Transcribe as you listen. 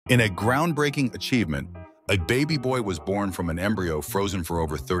In a groundbreaking achievement, a baby boy was born from an embryo frozen for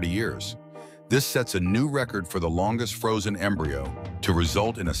over 30 years. This sets a new record for the longest frozen embryo to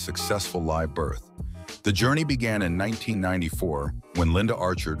result in a successful live birth. The journey began in 1994 when Linda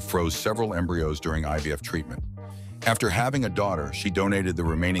Archer froze several embryos during IVF treatment. After having a daughter, she donated the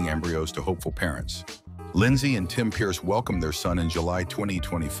remaining embryos to hopeful parents. Lindsay and Tim Pierce welcomed their son in July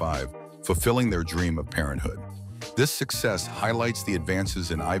 2025, fulfilling their dream of parenthood. This success highlights the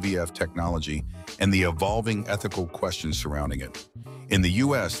advances in IVF technology and the evolving ethical questions surrounding it. In the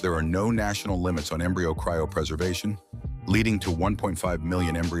US, there are no national limits on embryo cryopreservation, leading to 1.5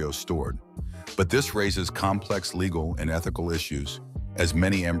 million embryos stored. But this raises complex legal and ethical issues, as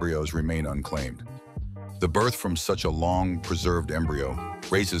many embryos remain unclaimed. The birth from such a long, preserved embryo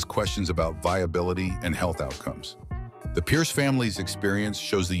raises questions about viability and health outcomes. The Pierce family's experience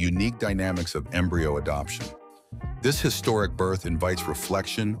shows the unique dynamics of embryo adoption. This historic birth invites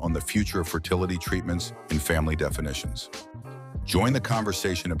reflection on the future of fertility treatments and family definitions. Join the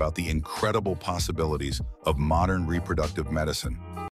conversation about the incredible possibilities of modern reproductive medicine.